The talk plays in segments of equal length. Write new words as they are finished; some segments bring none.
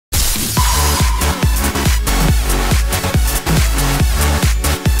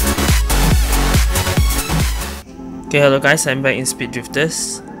Okay, hello guys, I'm back in Speed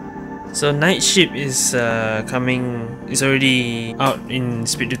Drifters. So Knightship is already out in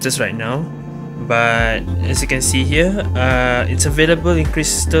Speed Drifters right now. But as you can see here, it's available in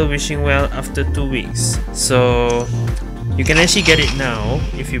Crystal Wishing Well after 2 weeks. So you can actually get it now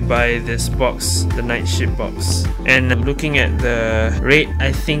if you buy this box, the Knightship box. And looking at the rate,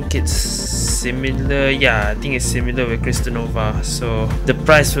 I think it's similar. Yeah, I think it's similar with Crystal Nova. So the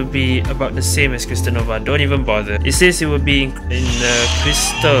price will be about the same as Crystal Nova. Don't even bother. It says it will be in the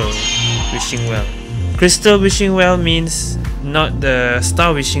Crystal Wishing Well. Crystal Wishing Well means not the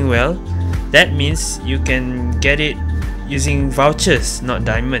Star Wishing Well. That means you can get it using vouchers, not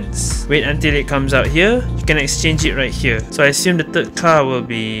diamonds. Wait until it comes out here. You can exchange it right here. So I assume the third car will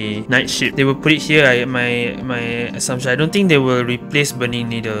be Knightship. They will put it here. My assumption. I don't think they will replace Burning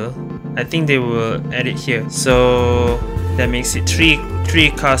Needle. I think they will add it here. So that makes it three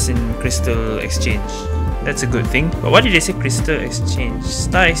cars in Crystal Exchange. That's a good thing. But what did they say? Crystal Exchange.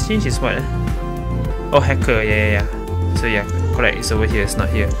 Star Exchange is what? Oh, Hacker. Yeah. So yeah, correct. It's over here. It's not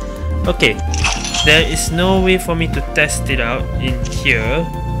here. Okay. There is no way for me to test it out in here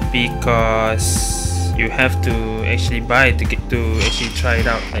because you have to actually buy to get to actually try it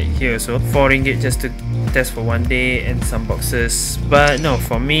out like here. So 4 ringgit just to test for 1 day and some boxes. But no,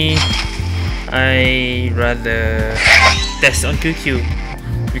 for me, I rather test on QQ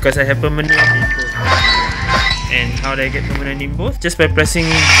because I have permanent in both. And how do I get permanent in both? Just by pressing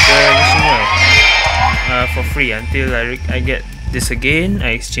the wishing well for free until I get this again.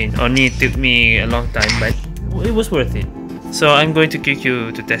 I exchange. Only it took me a long time, but it was worth it. So I'm going to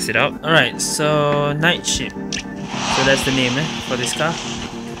QQ to test it out. Alright, so Knightship. So that's the name for this car.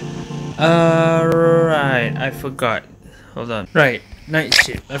 Right, I forgot. Hold on. Right,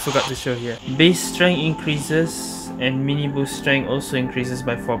 Knightship. I forgot to show here. Base strength increases and mini boost strength also increases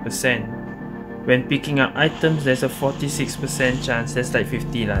by 4%. When picking up items, there's a 46% chance. That's like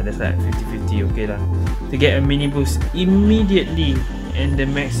 50 lah. That's like 50-50, okay lah. To get a mini boost immediately, and the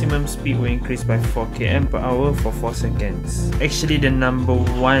maximum speed will increase by 4 km per hour for 4 seconds. Actually, the #1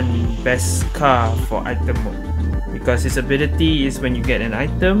 best car for item mode, because its ability is when you get an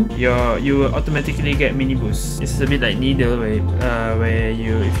item, you will automatically get mini boost. It's a bit like Needle, where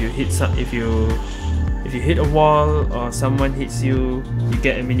if you hit a wall or someone hits you, you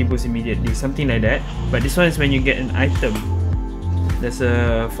get a mini boost immediately, something like that. But this one is when you get an item, there's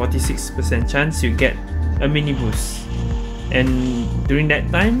a 46% chance you get a mini boost, and during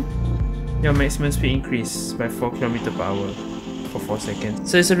that time your maximum speed increase by 4 km per hour for 4 seconds.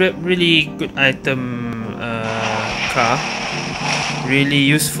 So it's a really good item car, really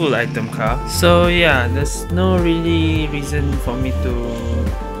useful item car. So yeah, there's no really reason for me to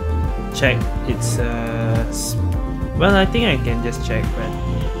check its well, I think I can just check, but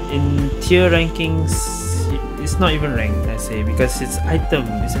in tier rankings it's not even ranked, I say, because it's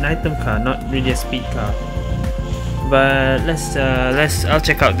an item car, not really a speed car. But I'll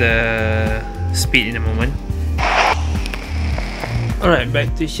check out the speed in a moment. Alright,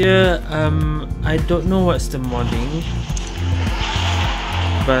 back to here. I don't know what's the modding,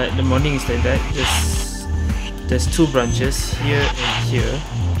 but the modding is like that. There's 2 branches here and here.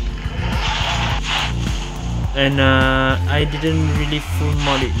 And I didn't really full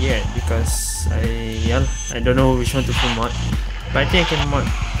mod it yet because I don't know which one to full mod, but I think I can mod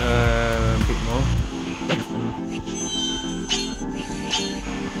a bit more.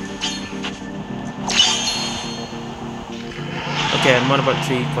 Okay, I mod about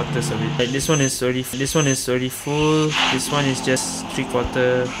 3/4 of it. Like this one is already full. This one is just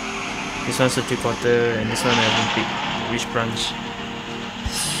 3/4. This one's a 3/4, and this one I haven't picked which branch.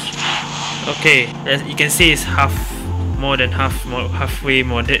 Okay, as you can see, it's halfway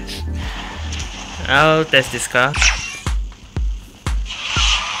modded. I'll test this car.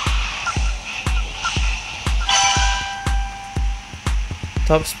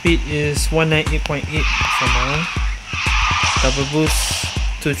 Top speed is 198.8 for now. Double boost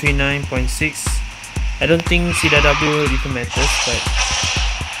 239.6. I don't think CW even matters, but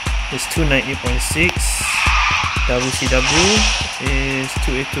it's 298.6. WCW is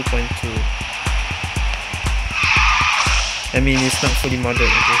 282.2. I mean, it's not fully modded,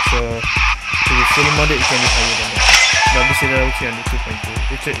 okay, so if it's fully modded, it can be higher than that. WCW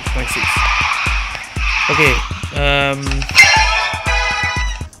 302.6. Okay,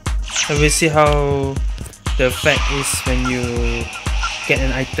 I will see how the effect is when you get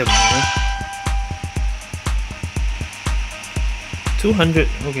an item, 200,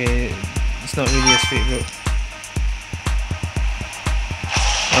 okay, it's not really a straight road.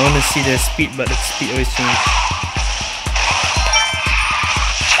 I want to see the speed, but the speed always changes.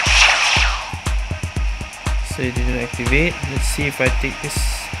 So So it didn't activate. Let's see if I take this.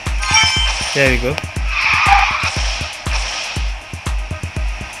 There we go.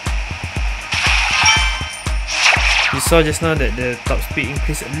 You saw just now that the top speed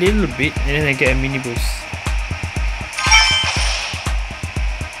increased a little bit and then I get a mini boost.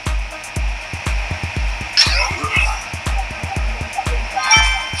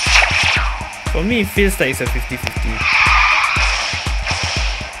 For me it feels like it's a 50-50.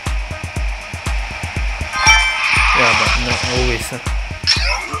 Yeah, but not always, huh?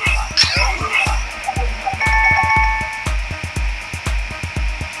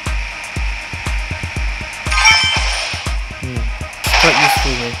 Quite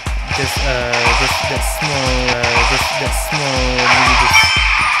useful, man. Just that small mini boost.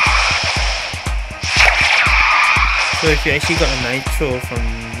 So if you actually got a nitro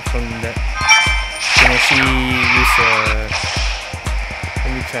from that, you can actually use let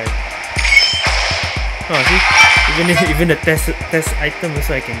me try. Oh, see, even the test item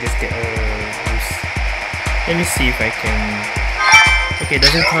also I can just get a boost. Let me see if I can. Okay, it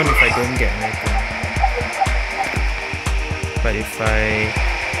doesn't count if I don't get an item. But if I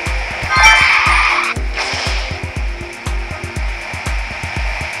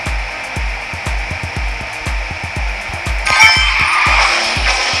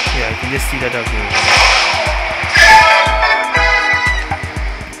I can just see that up here.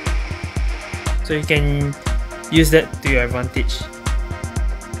 So you can use that to your advantage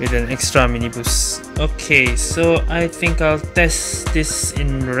with an extra mini boost. Okay, so I think I'll test this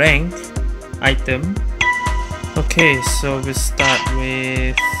in rank item. Okay, so we'll start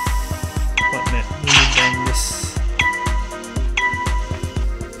with what map? Let me find this.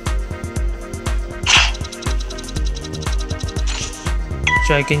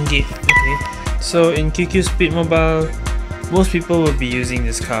 Dragon Gate. Okay, so in QQ Speed Mobile, most people will be using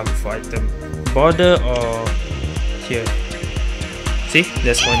this car for item. Border or here. See,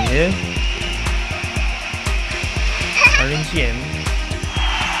 there's one here. RNGM.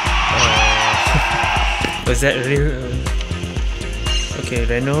 Was that real? Okay,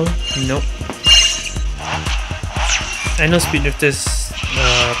 Renault. Nope. I know speedlifters,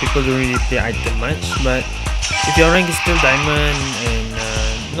 people don't really play item much, but if your rank is still diamond and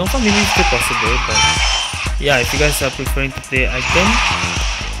no fun, maybe it's still possible. But yeah, if you guys are preferring to play item,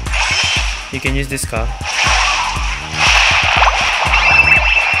 you can use this car.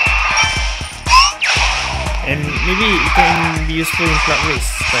 And maybe it can be useful in club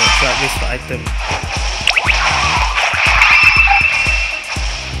race, like club race for item.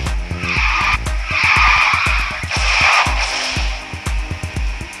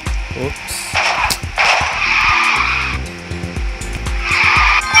 Oops.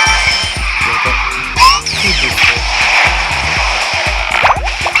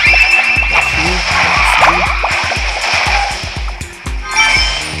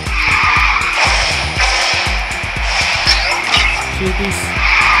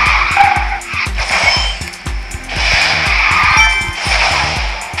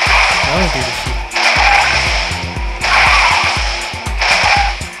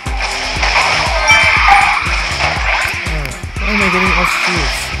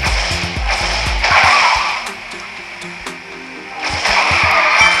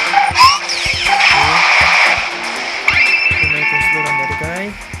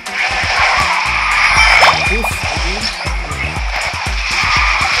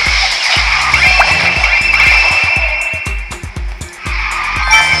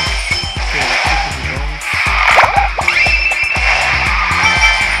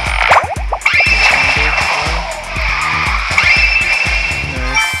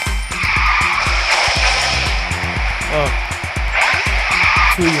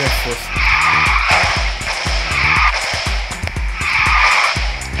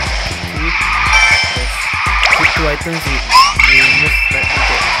 Items you most likely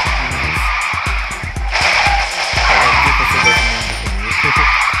get minis.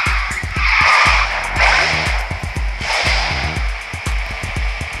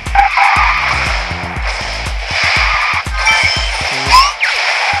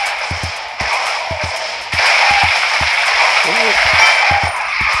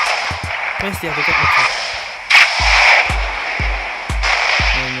 Where's the other guy? Okay.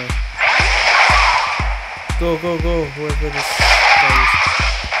 Go, go, go, whoever this guy is.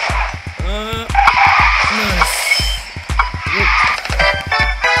 Nice. Yep.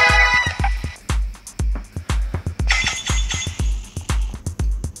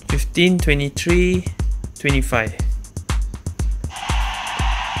 $15, $23, $25.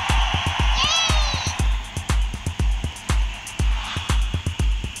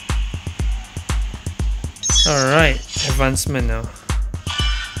 Alright, advancement now.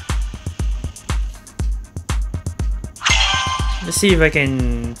 Let's see if I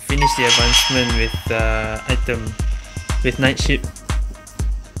can finish the advancement with item with Knightship.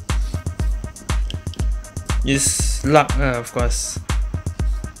 Use luck, of course.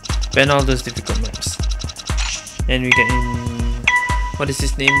 Ban all those difficult maps. And we get in. What is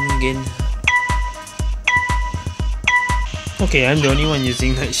his name again? Okay, I'm the only one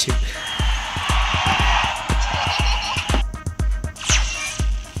using Knightship.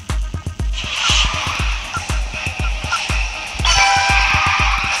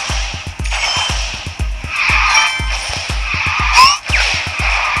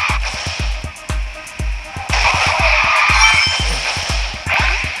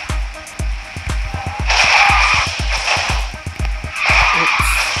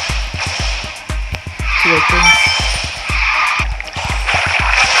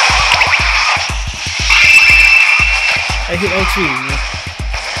 I hit all three.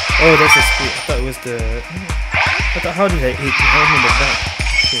 Oh, that's a split. I thought it was the. I thought, how did I hit? I hit in the back.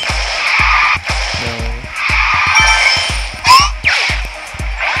 Okay. No.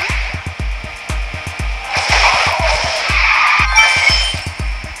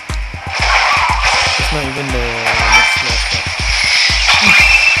 It's not even the next lap.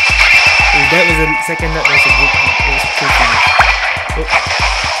 If that was a second lap, that was a good. That was a cool finish. Oh.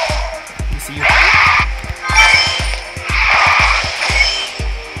 You see you.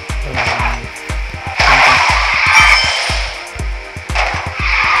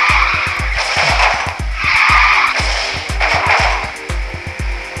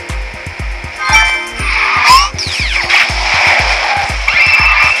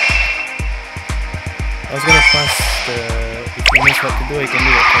 I was gonna pass the. If you miss what to do, I can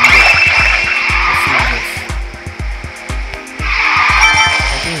do that combo. Let's see if he knows.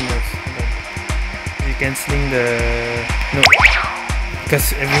 I think he knows. Is he cancelling the. No.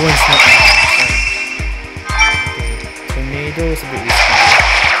 Because everyone's not on the side. Okay. Tornado is a bit risky.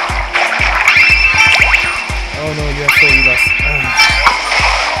 Oh no, you have so you lost.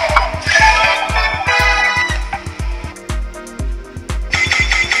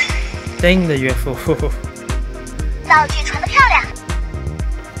 Dang the UFO. 道具传得漂亮。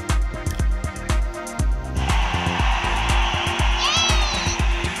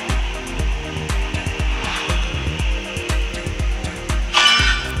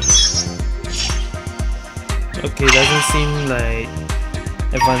 Okay, doesn't seem like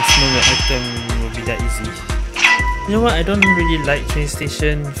advancement with item will be that easy. You know what? I don't really like train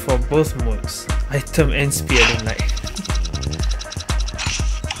station for both modes. Item and speed I don't like.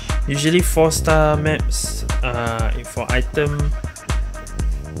 Usually 4-star maps for item,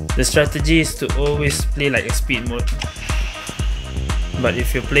 the strategy is to always play like a speed mode. But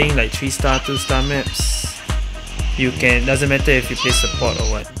if you're playing like 3-star, 2-star maps, you can, doesn't matter if you play support or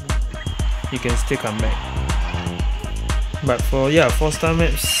what, you can still come back. But for 4-star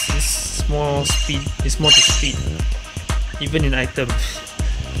maps, it's more speed, it's more to speed, even in item.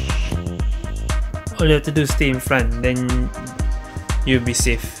 All you have to do is stay in front, then you'll be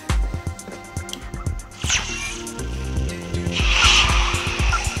safe.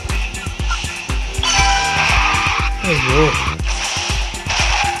 Oh,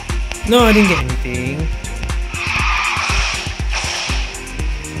 no, I didn't get anything.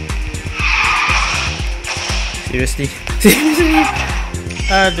 Seriously? Seriously?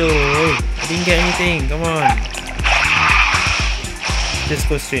 Aduh, I didn't get anything. Come on. Just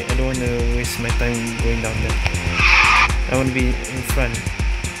go straight. I don't want to waste my time going down there. I want to be in front.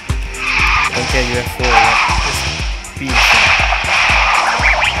 I don't care you have 4 or what. Just be in front.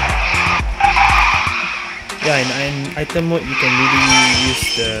 Yeah, in item mode you can really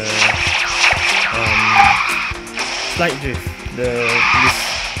use the slide drift, this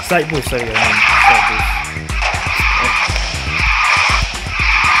slide boost, sorry, I mean slide boost.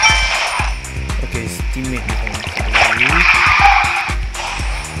 Okay, his teammate behind.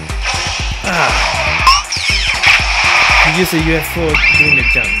 He used a UFO doing the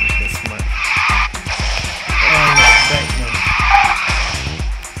jump, that's smart. Oh no, back now.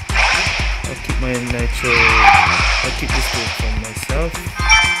 I'll keep my nitro. I'll keep this for myself.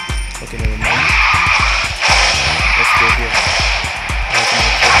 Okay, never mind. Let's go here. Okay.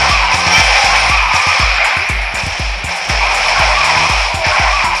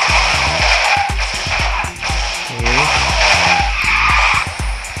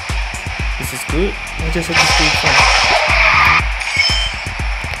 This is good. I just have to stay far.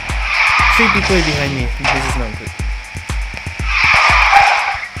 3 people behind me. This is not good.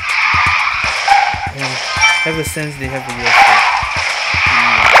 I have a sense they have a UFO.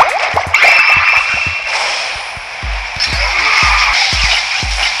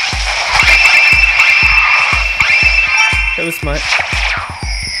 smart.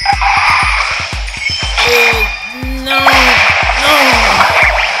 Oh, no! No!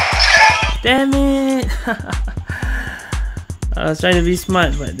 Damn it! I was trying to be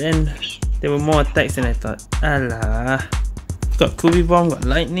smart, but then there were more attacks than I thought. Alah. Got Kubi Bomb, got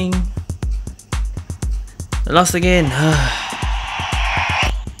Lightning. I lost again.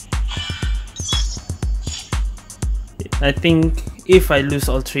 I think if I lose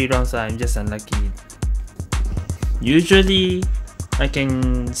all 3 rounds, I'm just unlucky. Usually, I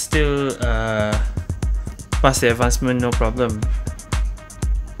can still pass the advancement, no problem.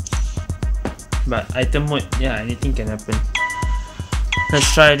 But item mode, yeah, anything can happen.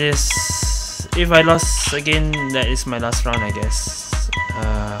 Let's try this. If I lost again, that is my last round, I guess.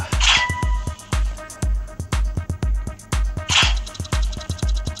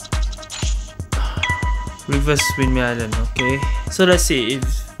 Reverse Windmill Island, okay. So let's see if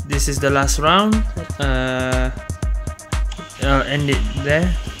this is the last round. I'll end it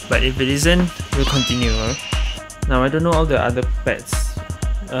there. But if it isn't, we'll continue. Now I don't know all the other pets.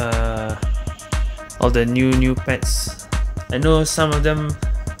 All the new pets. I know some of them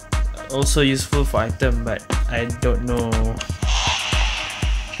also useful for item, but I don't know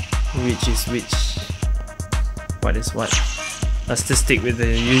which is which. What is what. I'll still stick with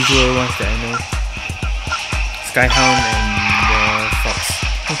the usual ones that I know. Skyhound and the Fox.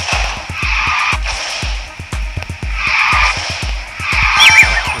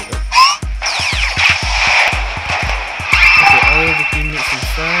 Okay, all the teammates in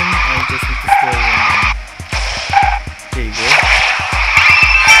front, I just need to slow one down. There you go.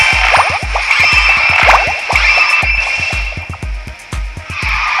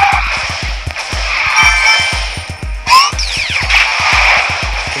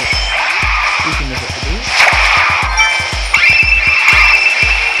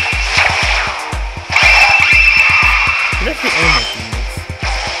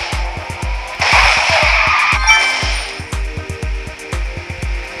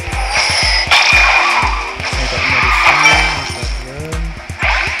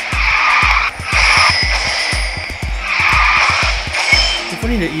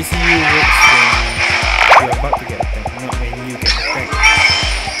 Only the ECU works when you're about to get attacked, not when you get attacked.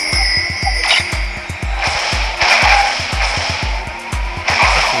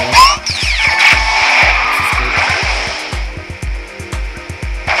 Okay.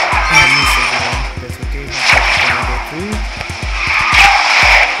 I missed everyone. That's okay. Can I go through?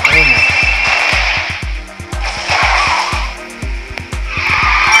 Oh my.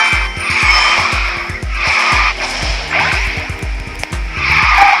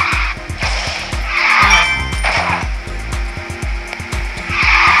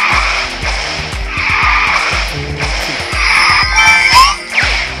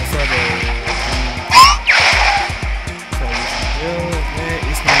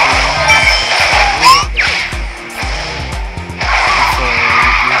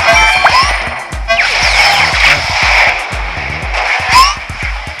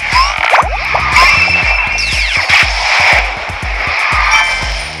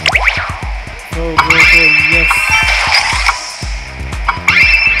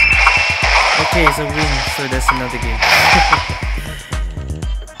 Okay, it's a win, so that's another game.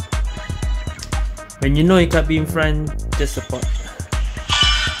 When you know you can't be in front, just support.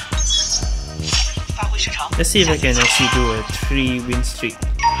 Let's see if I can actually do a 3-win streak.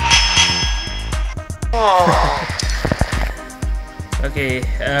 Okay,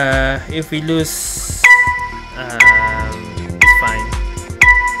 if we lose, it's fine.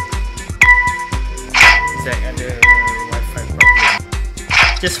 It's like other Wi-Fi problem.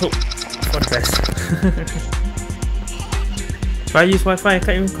 Just hope for the best. If I use Wi-Fi, I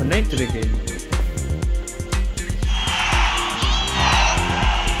can't even connect to the game.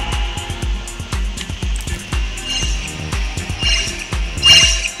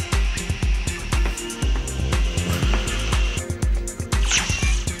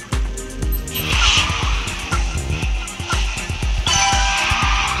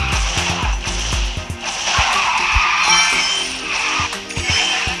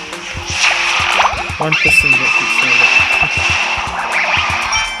 One person that keeps saying that.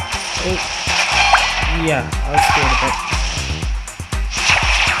 Oh, yeah, I'll stay in the back.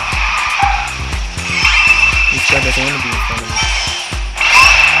 This guy doesn't want to be in front of me.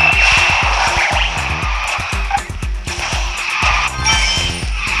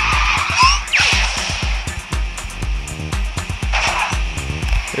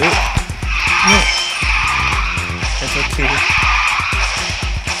 Oh, no, that's okay.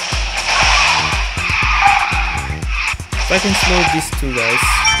 If I can slow these two guys,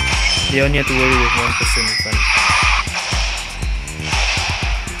 they only have to worry with one person in front.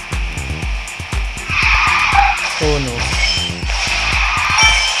 Oh no.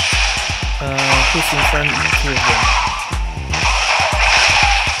 Who's in front? Two of them.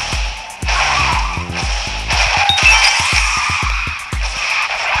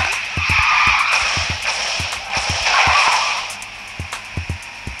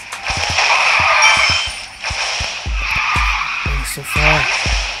 Oh, so far.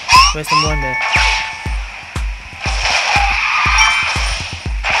 Where's someone there?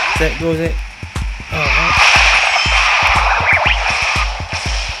 Zach, go Zach. Oh, right.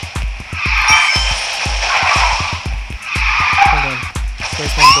 Hold on.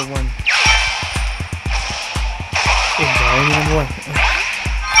 Where's number one? Oh, only number one.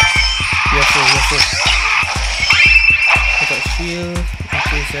 Careful. I got a shield.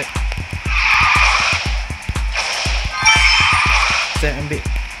 Okay, Zach. Zach, ambil.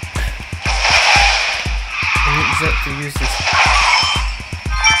 I need Zach to use this.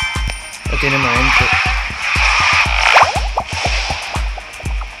 Okay, never mind.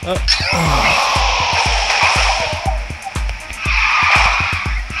 Oh.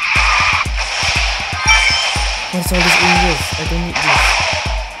 What's all these angels? I don't need this.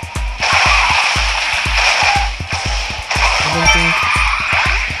 I don't think.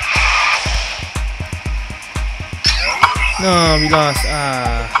 No, we lost.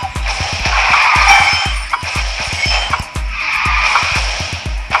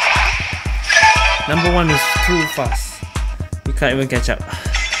 Number one is too fast. You can't even catch up.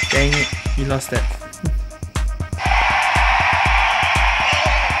 Dang it, you lost that.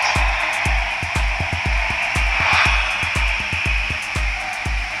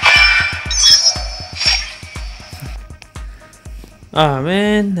 Ah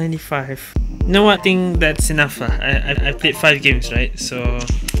man, 95. You know what? I think that's enough. I played 5 games, right? So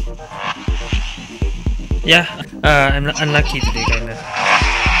yeah, I'm unlucky today, kinda.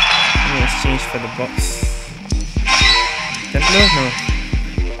 Exchange for the box. Templar? No.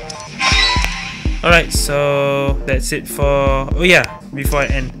 Alright, so that's it for. Oh yeah, before I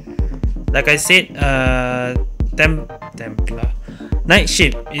end, like I said, Templar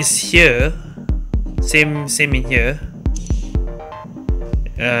Knightship is here. Same in here.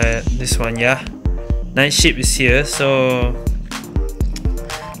 This one, yeah. Knightship is here, so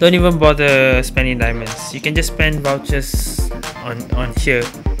don't even bother spending diamonds. You can just spend vouchers on here.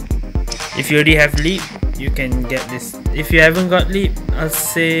 If you already have leap, you can get this. If you haven't got leap, I'll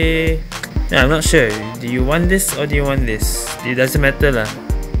say, I'm not sure. Do you want this or do you want this? It doesn't matter lah.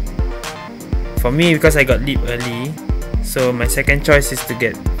 For me, because I got leap early, so my second choice is to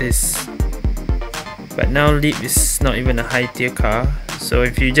get this. But now leap is not even a high tier car. So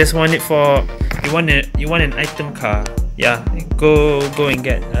if you just want it for, you want an item car, yeah, go and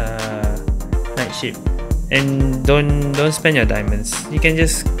get Knightship, and don't spend your diamonds. You can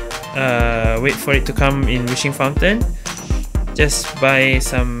just wait for it to come in Wishing Fountain. Just buy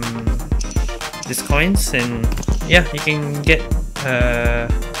some these coins, and yeah, you can get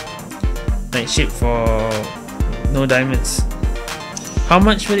Knightship for no diamonds. How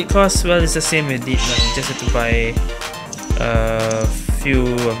much will it cost? Well, it's the same with it. You just have to buy a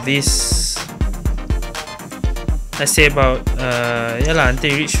few of these. I say about yeah lah,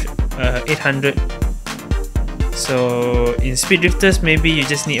 until you reach 800. So in Speed Drifters, maybe you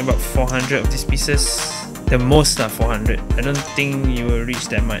just need about 400 of these pieces. The most are 400. I don't think you will reach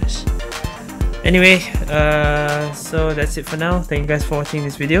that much. Anyway, so that's it for now. Thank you guys for watching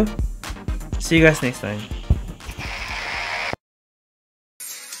this video. See you guys next time.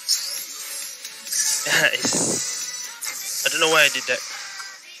 I don't know why I did that.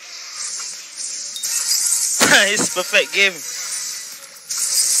 It's perfect game.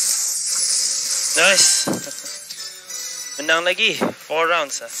 Nice. Menang lagi 4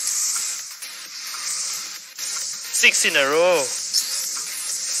 rounds 6 in a row.